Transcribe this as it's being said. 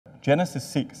Genesis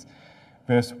 6,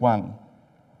 verse 1.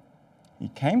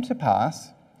 It came to pass,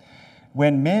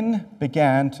 when men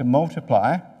began to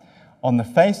multiply on the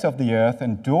face of the earth,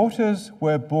 and daughters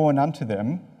were born unto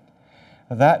them,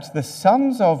 that the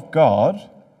sons of God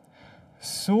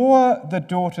saw the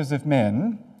daughters of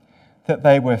men, that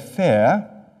they were fair,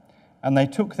 and they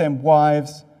took them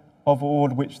wives of all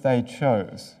which they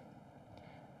chose.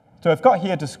 So I've got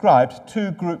here described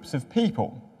two groups of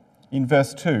people in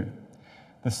verse 2.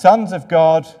 The sons of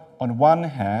God on one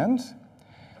hand,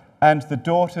 and the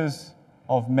daughters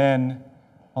of men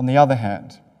on the other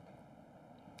hand.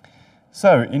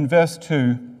 So in verse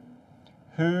 2,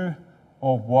 who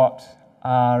or what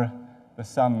are the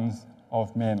sons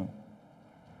of men?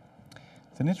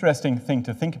 It's an interesting thing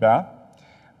to think about.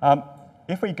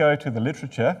 If we go to the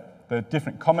literature, the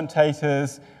different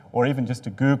commentators, or even just to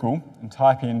Google and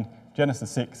type in Genesis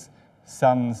 6,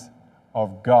 sons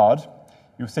of God,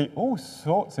 you'll see all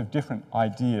sorts of different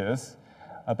ideas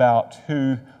about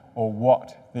who or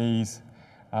what these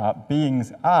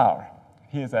beings are.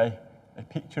 Here's a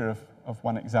picture of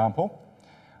one example.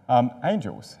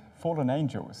 Angels, fallen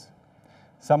angels.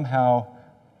 Somehow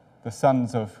the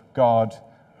sons of God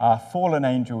are fallen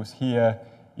angels here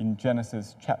in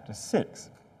Genesis chapter 6.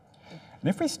 And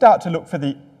if we start to look for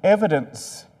the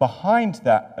evidence behind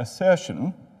that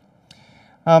assertion,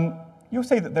 you'll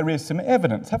see that there is some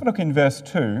evidence. Have a look in verse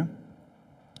 2.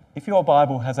 If your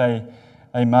Bible has a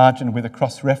margin with a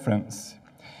cross-reference,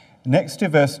 next to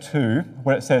verse 2,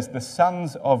 where it says, the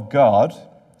sons of God,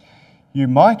 you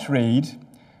might read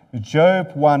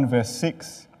Job 1, verse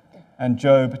 6, and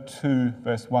Job 2,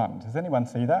 verse 1. Does anyone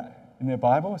see that in their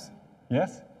Bibles?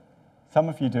 Yes? Some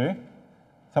of you do.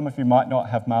 Some of you might not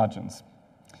have margins.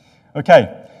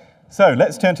 Okay, so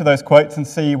let's turn to those quotes and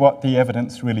see what the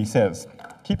evidence really says.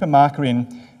 Keep a marker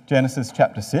in Genesis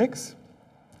chapter 6.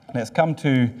 Let's come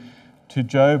to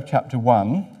Job chapter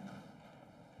 1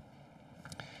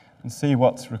 and see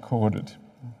what's recorded.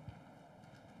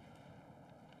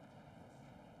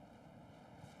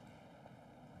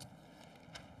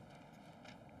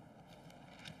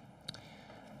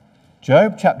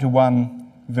 Job chapter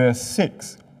 1, verse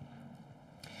 6.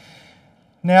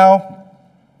 Now,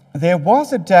 there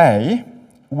was a day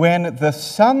when the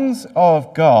sons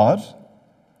of God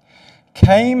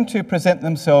came to present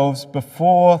themselves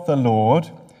before the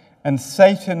Lord, and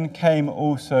Satan came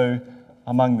also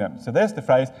among them. So there's the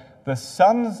phrase, the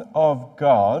sons of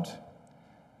God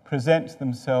present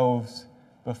themselves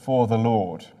before the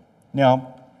Lord.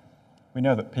 Now, we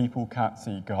know that people can't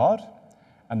see God,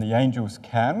 and the angels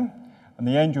can, and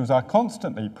the angels are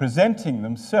constantly presenting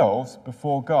themselves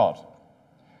before God.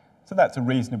 So that's a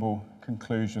reasonable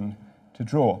conclusion to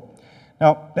draw.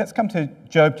 Now, let's come to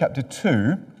Job chapter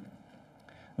 2,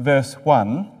 verse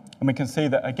 1, and we can see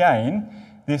that again,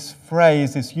 this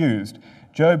phrase is used.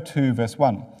 Job 2, verse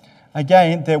 1.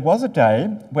 Again, there was a day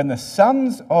when the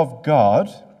sons of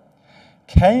God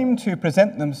came to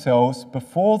present themselves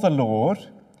before the Lord,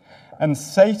 and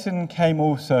Satan came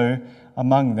also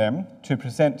among them to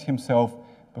present himself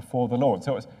before the Lord.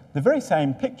 So it's the very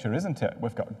same picture, isn't it?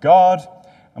 We've got God,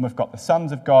 and we've got the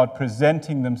sons of God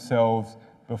presenting themselves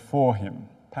before him.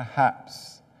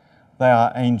 Perhaps they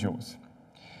are angels.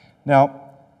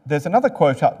 Now, there's another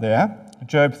quote up there,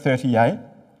 Job 38.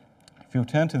 If you'll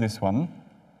turn to this one.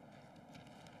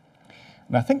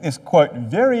 And I think this quote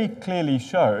very clearly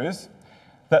shows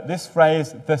that this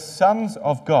phrase, the sons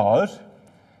of God,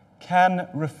 can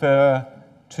refer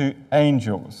to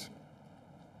angels.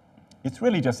 It's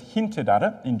really just hinted at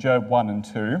it in Job 1 and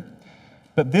 2,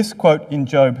 but this quote in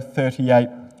Job 38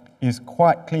 is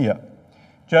quite clear.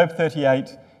 Job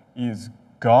 38 is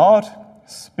God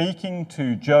speaking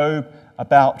to Job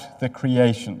about the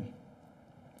creation.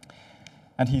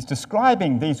 And he's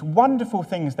describing these wonderful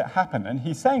things that happen, and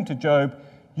he's saying to Job,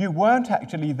 you weren't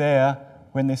actually there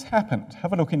when this happened.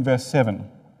 Have a look in verse 7.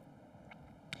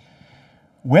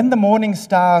 When the morning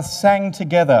stars sang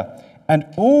together, and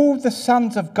all the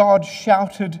sons of God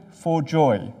shouted for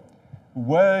joy,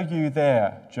 were you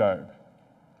there, Job?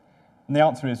 And the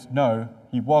answer is no,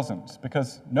 he wasn't,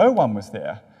 because no one was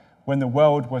there when the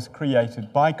world was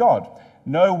created by God.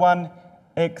 No one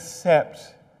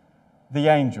except the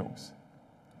angels.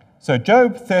 So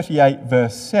Job 38,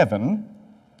 verse 7,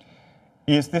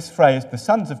 is this phrase, the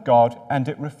sons of God, and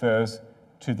it refers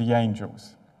to the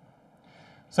angels.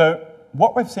 So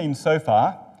what we've seen so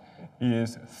far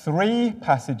is 3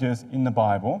 passages in the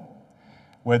Bible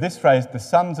where this phrase, the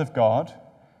sons of God,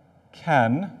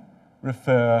 can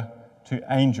refer to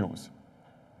angels.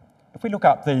 If we look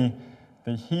up the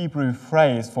Hebrew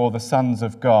phrase for the sons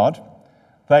of God,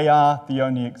 they are the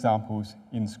only examples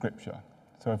in Scripture.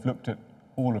 So I've looked at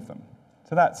all of them.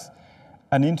 So that's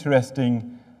an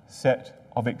interesting set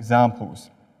of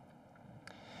examples.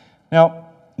 Now,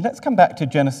 let's come back to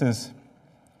Genesis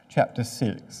chapter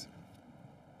 6.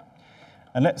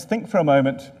 And let's think for a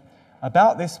moment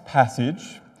about this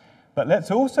passage, but let's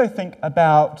also think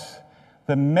about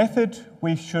the method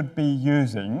we should be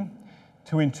using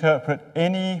to interpret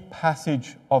any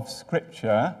passage of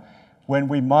Scripture when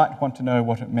we might want to know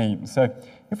what it means. So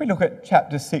if we look at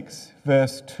chapter 6,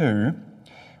 verse 2,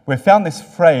 we've found this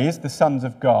phrase, the sons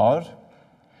of God.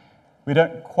 We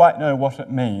don't quite know what it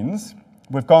means.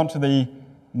 We've gone to the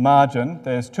margin.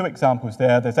 There's 2 examples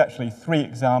there. There's actually 3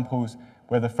 examples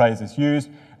where the phrase is used.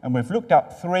 And we've looked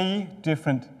up 3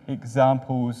 different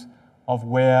examples of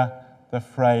where the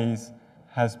phrase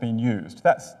has been used.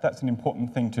 That's an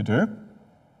important thing to do.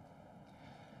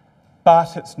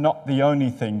 But it's not the only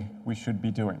thing we should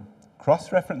be doing.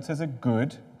 Cross-references are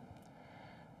good,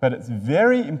 but it's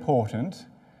very important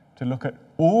to look at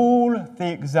all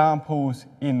the examples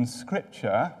in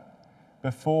Scripture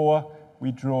before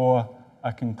we draw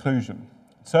a conclusion.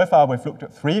 So far we've looked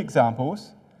at 3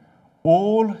 examples,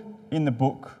 all in the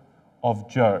book of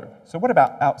Job. So what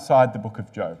about outside the book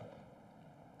of Job?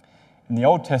 In the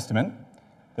Old Testament,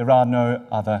 there are no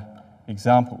other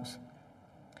examples.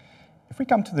 If we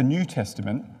come to the New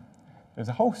Testament, there's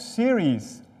a whole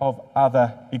series of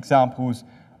other examples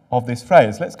of this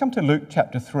phrase. Let's come to Luke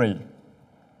chapter 3.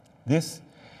 This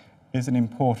is an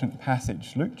important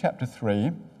passage. Luke chapter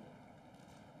 3.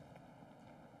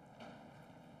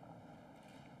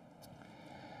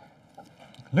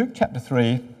 Luke chapter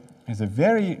 3 is a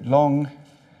very long,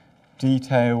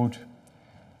 detailed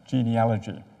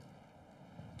genealogy.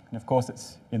 And of course,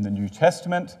 it's in the New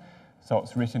Testament, so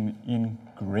it's written in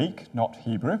Greek, not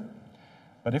Hebrew.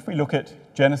 But if we look at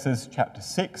Genesis chapter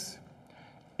 6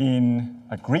 in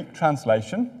a Greek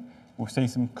translation, we'll see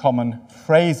some common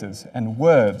phrases and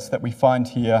words that we find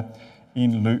here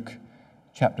in Luke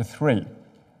chapter 3.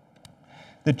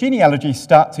 The genealogy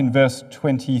starts in verse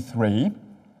 23,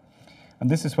 and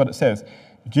this is what it says.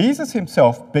 Jesus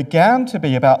himself began to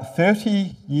be about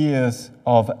 30 years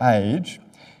of age,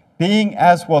 being,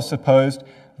 as was supposed,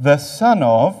 the son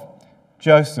of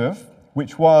Joseph,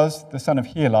 which was the son of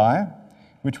Heli,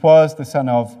 which was the son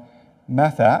of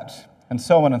Mathat, and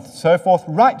so on and so forth,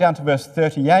 right down to verse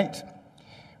 38,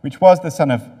 which was the son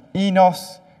of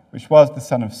Enos, which was the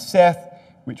son of Seth,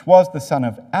 which was the son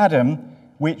of Adam,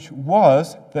 which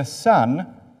was the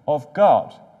son of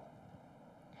God.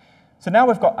 So now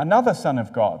we've got another son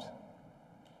of God.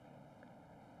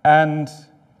 And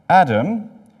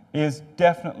Adam is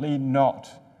definitely not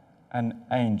an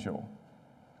angel.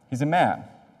 He's a man.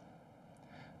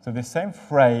 So this same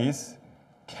phrase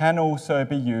can also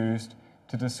be used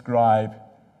to describe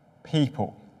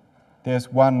people. There's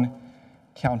one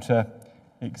counter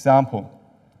example.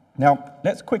 Now,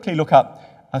 let's quickly look up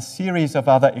a series of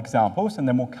other examples, and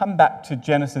then we'll come back to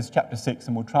Genesis chapter 6,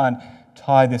 and we'll try and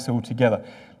tie this all together.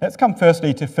 Let's come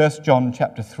firstly to 1 John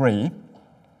chapter 3.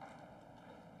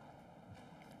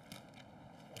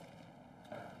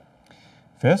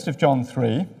 1 John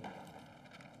 3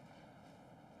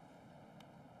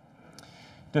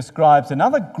 describes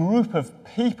another group of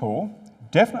people,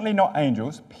 definitely not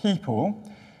angels, people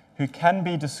who can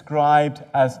be described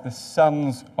as the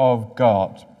sons of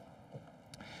God.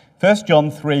 1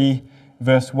 John 3,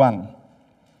 verse 1.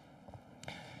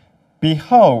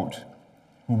 Behold,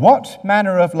 what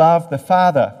manner of love the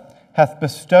Father hath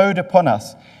bestowed upon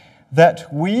us,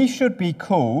 that we should be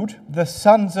called the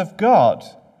sons of God.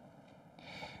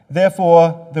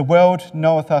 Therefore the world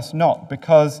knoweth us not,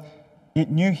 because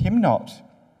it knew him not.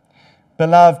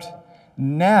 Beloved,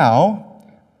 now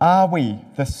are we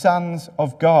the sons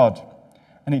of God,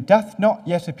 and it doth not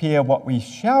yet appear what we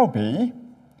shall be,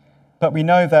 but we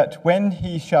know that when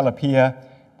he shall appear,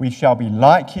 we shall be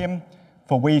like him,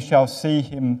 for we shall see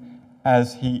him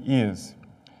as he is.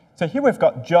 So here we've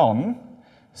got John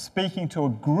speaking to a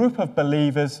group of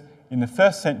believers in the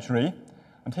first century,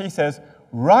 and he says,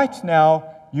 right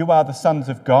now you are the sons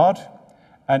of God,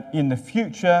 and in the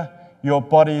future your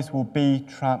bodies will be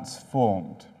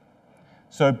transformed.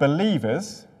 So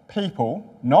believers,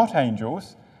 people, not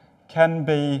angels, can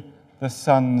be the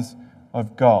sons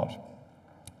of God.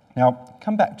 Now,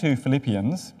 come back to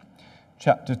Philippians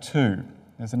chapter 2.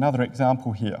 There's another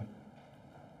example here.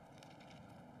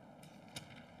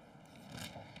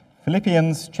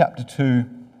 Philippians chapter 2,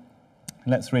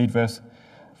 let's read verse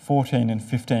 14 and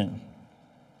 15.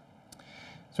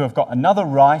 So we've got another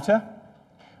writer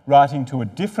writing to a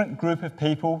different group of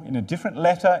people in a different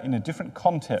letter, in a different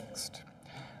context.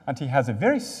 And he has a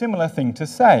very similar thing to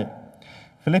say.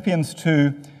 Philippians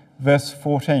 2, verse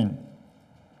 14.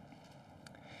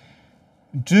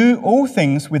 Do all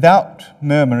things without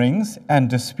murmurings and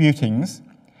disputings,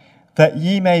 that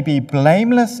ye may be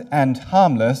blameless and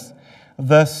harmless,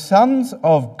 the sons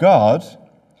of God,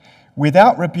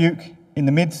 without rebuke in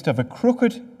the midst of a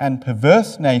crooked and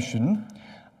perverse nation,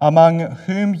 among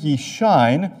whom ye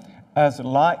shine as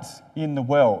lights in the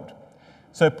world.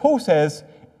 So Paul says,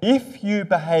 if you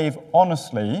behave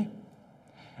honestly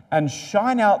and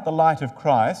shine out the light of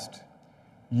Christ,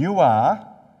 you are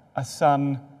a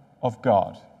son of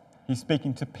God. He's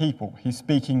speaking to people. He's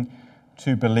speaking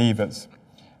to believers.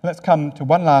 Let's come to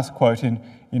one last quote in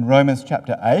Romans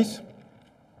chapter 8.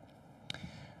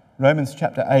 Romans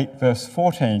chapter 8, verse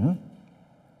 14,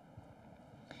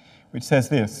 which says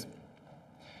this: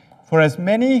 For as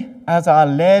many as are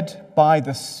led by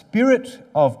the Spirit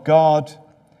of God,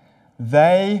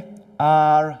 they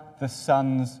are the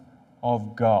sons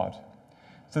of God.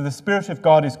 So the Spirit of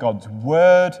God is God's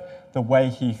word, the way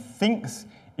he thinks.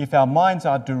 If our minds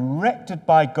are directed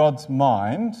by God's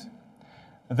mind,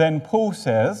 then Paul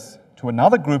says to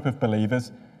another group of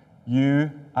believers,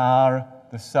 you are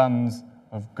the sons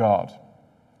of God.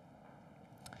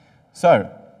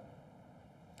 So,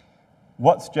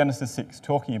 what's Genesis 6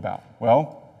 talking about?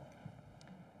 Well,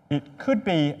 it could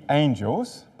be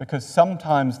angels, because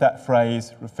sometimes that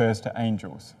phrase refers to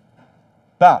angels.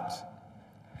 But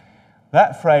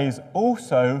that phrase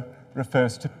also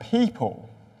refers to people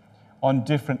on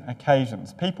different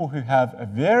occasions. People who have a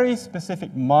very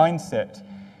specific mindset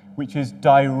which is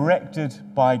directed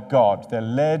by God. They're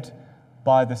led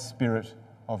by the Spirit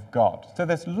of God. So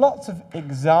there's lots of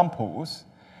examples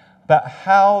about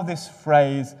how this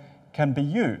phrase can be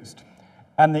used.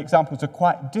 And the examples are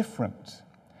quite different.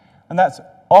 And that's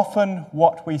often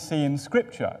what we see in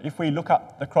Scripture. If we look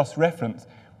up the cross-reference,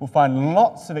 we'll find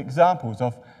lots of examples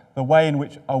of the way in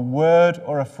which a word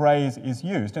or a phrase is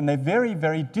used. And they're very,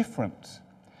 very different.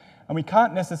 And we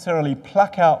can't necessarily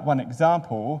pluck out one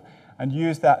example and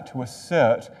use that to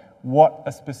assert what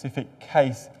a specific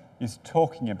case is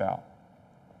talking about.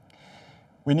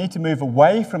 We need to move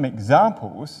away from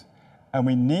examples, and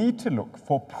we need to look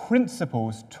for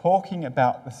principles talking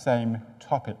about the same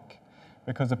topic,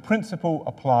 because a principle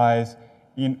applies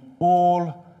in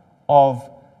all of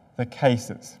the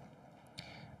cases.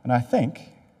 And I think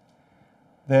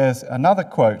there's another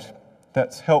quote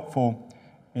that's helpful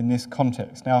in this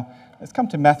context. Now, let's come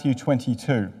to Matthew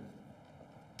 22.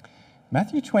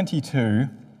 Matthew 22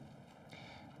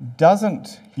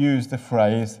 doesn't use the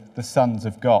phrase, the sons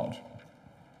of God.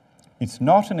 It's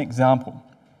not an example.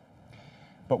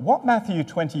 But what Matthew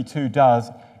 22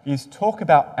 does is talk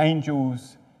about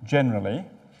angels generally,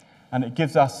 and it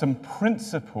gives us some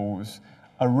principles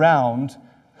around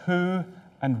who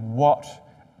and what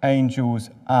angels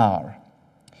are.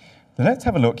 So let's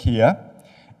have a look here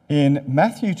in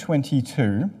Matthew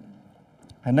 22,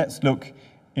 and let's look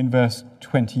in verse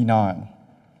 29.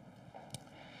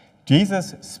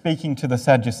 Jesus speaking to the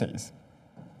Sadducees.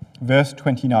 Verse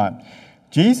 29.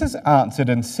 Jesus answered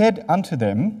and said unto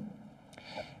them,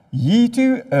 Ye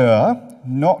do err,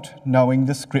 not knowing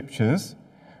the Scriptures,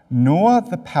 nor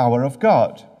the power of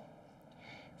God.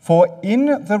 For in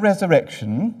the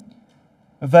resurrection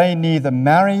they neither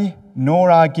marry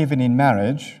nor are given in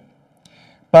marriage,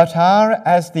 but are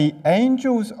as the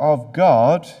angels of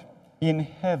God in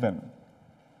heaven.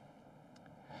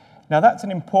 Now that's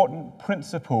an important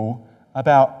principle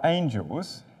about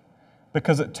angels,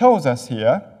 because it tells us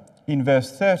here in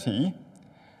verse 30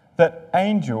 that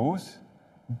angels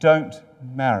don't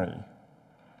marry.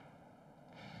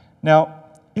 Now,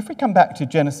 if we come back to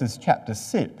Genesis chapter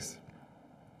 6,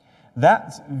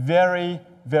 that's very,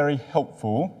 very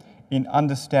helpful in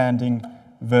understanding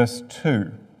verse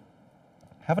 2.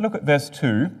 Have a look at verse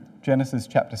 2, Genesis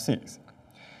chapter 6.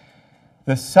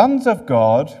 The sons of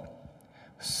God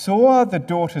saw the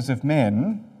daughters of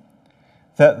men,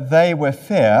 that they were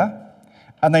fair,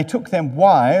 and they took them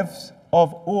wives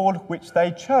of all which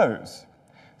they chose.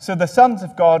 So the sons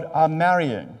of God are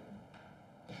marrying.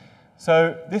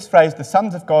 So this phrase, the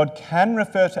sons of God, can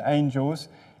refer to angels,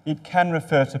 it can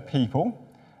refer to people,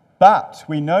 but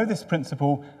we know this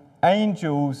principle,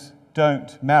 angels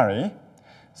don't marry.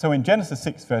 So in Genesis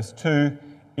 6 verse 2,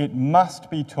 it must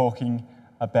be talking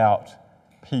about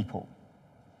people.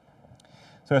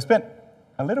 So I spent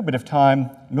a little bit of time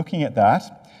looking at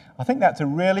that. I think that's a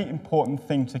really important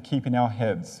thing to keep in our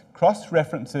heads.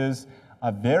 Cross-references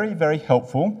are very, very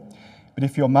helpful, but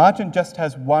if your margin just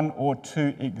has one or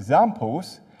two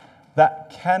examples, that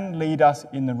can lead us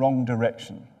in the wrong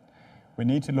direction. We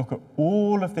need to look at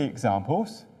all of the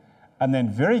examples and then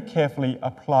very carefully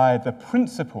apply the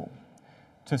principle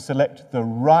to select the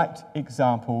right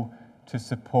example to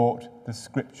support the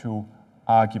scriptural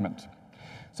argument.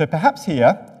 So perhaps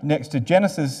here, next to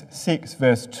Genesis 6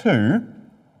 verse 2,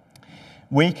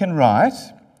 we can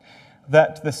write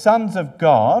that the sons of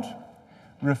God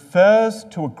refers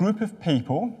to a group of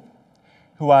people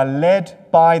who are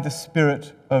led by the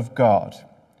Spirit of God.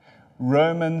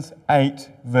 Romans 8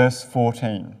 verse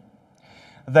 14.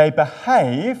 They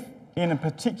behave in a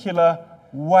particular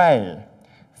way.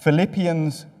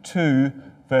 Philippians 2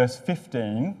 verse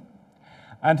 15.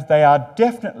 And they are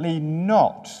definitely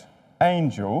not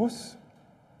angels.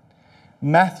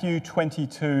 Matthew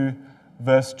 22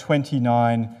 verse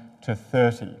 29 to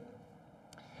 30.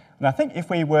 And I think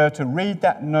if we were to read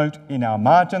that note in our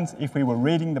margins, if we were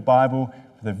reading the Bible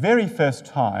for the very first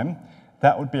time,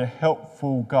 that would be a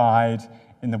helpful guide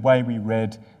in the way we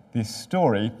read this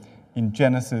story in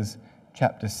Genesis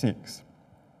chapter 6.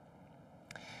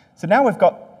 So now we've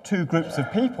got two groups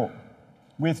of people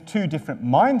with two different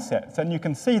mindsets, and you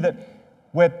can see that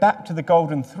we're back to the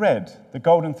golden thread. The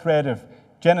golden thread of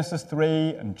Genesis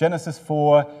 3 and Genesis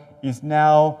 4 is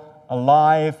now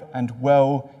alive and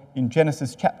well in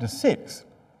Genesis chapter 6.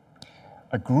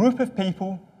 A group of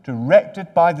people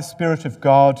directed by the Spirit of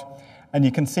God, and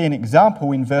you can see an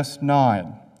example in verse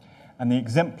 9, and the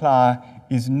exemplar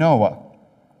is Noah.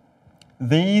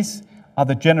 These are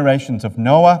the generations of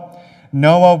Noah.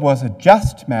 Noah was a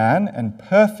just man and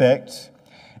perfect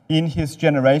in his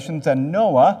generations, and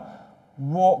Noah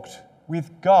walked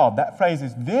with God. That phrase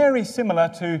is very similar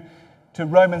to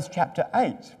Romans chapter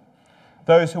 8.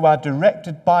 Those who are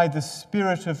directed by the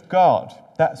Spirit of God.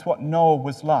 That's what Noah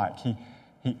was like. He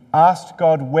asked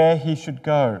God where he should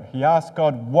go. He asked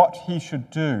God what he should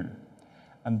do.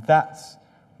 And that's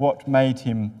what made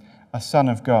him a son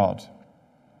of God.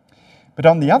 But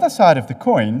on the other side of the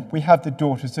coin, we have the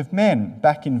daughters of men,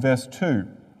 back in verse 2.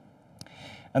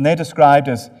 And they're described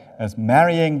as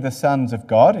marrying the sons of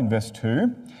God in verse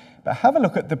 2. But have a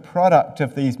look at the product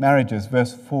of these marriages,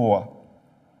 verse 4.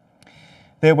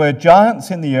 There were giants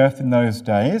in the earth in those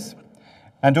days,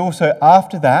 and also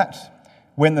after that,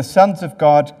 when the sons of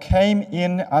God came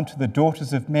in unto the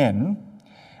daughters of men,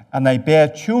 and they bare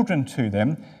children to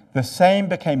them, the same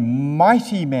became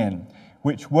mighty men,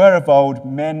 which were of old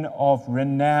men of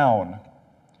renown.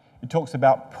 It talks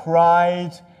about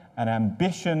pride and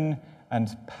ambition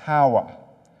and power.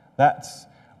 That's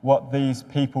what these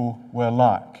people were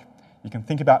like. You can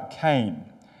think about Cain,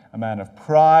 a man of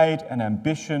pride and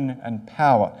ambition and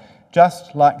power,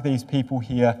 just like these people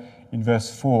here in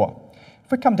verse 4.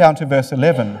 If we come down to verse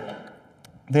 11,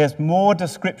 there's more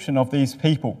description of these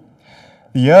people.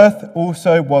 The earth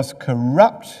also was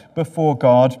corrupt before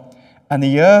God, and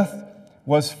the earth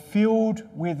was filled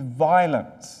with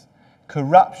violence.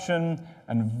 Corruption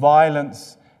and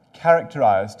violence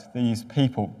characterized these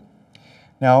people.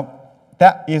 Now,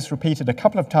 that is repeated a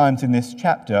couple of times in this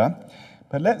chapter,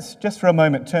 but let's just for a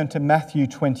moment turn to Matthew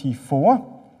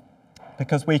 24,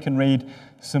 because we can read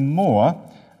some more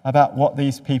about what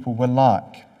these people were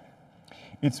like.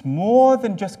 It's more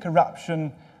than just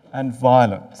corruption and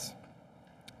violence.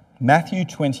 Matthew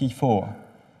 24.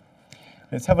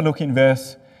 Let's have a look in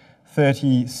verse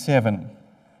 37.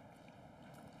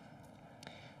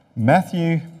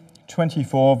 Matthew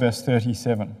 24, verse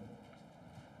 37.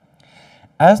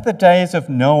 As the days of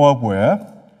Noah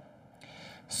were,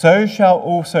 so shall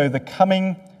also the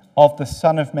coming of the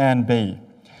Son of Man be.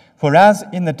 For as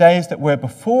in the days that were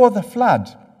before the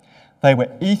flood, they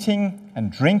were eating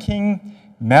and drinking,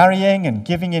 marrying and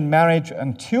giving in marriage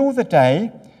until the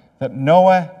day that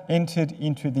Noah entered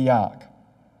into the ark,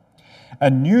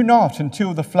 and knew not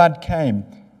until the flood came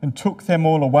and took them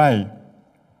all away.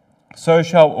 So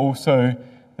shall also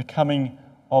the coming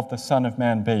of the Son of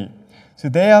Man be. So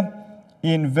there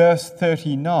in verse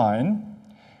 39,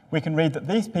 we can read that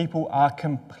these people are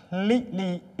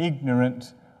completely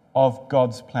ignorant of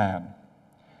God's plan.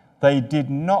 They did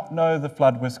not know the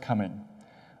flood was coming.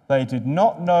 They did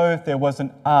not know there was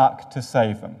an ark to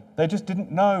save them. They just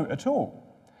didn't know at all.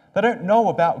 They don't know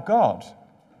about God.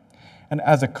 And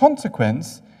as a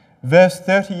consequence, verse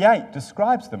 38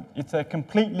 describes them. It's a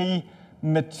completely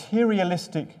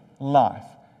materialistic life.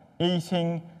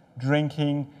 Eating,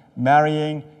 drinking,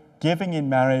 marrying, giving in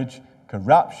marriage,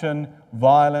 corruption,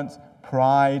 violence,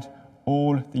 pride,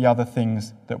 all the other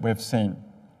things that we've seen.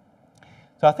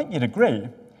 So I think you'd agree,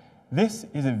 this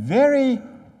is a very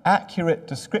accurate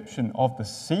description of the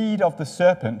seed of the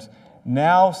serpent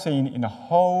now seen in a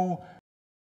whole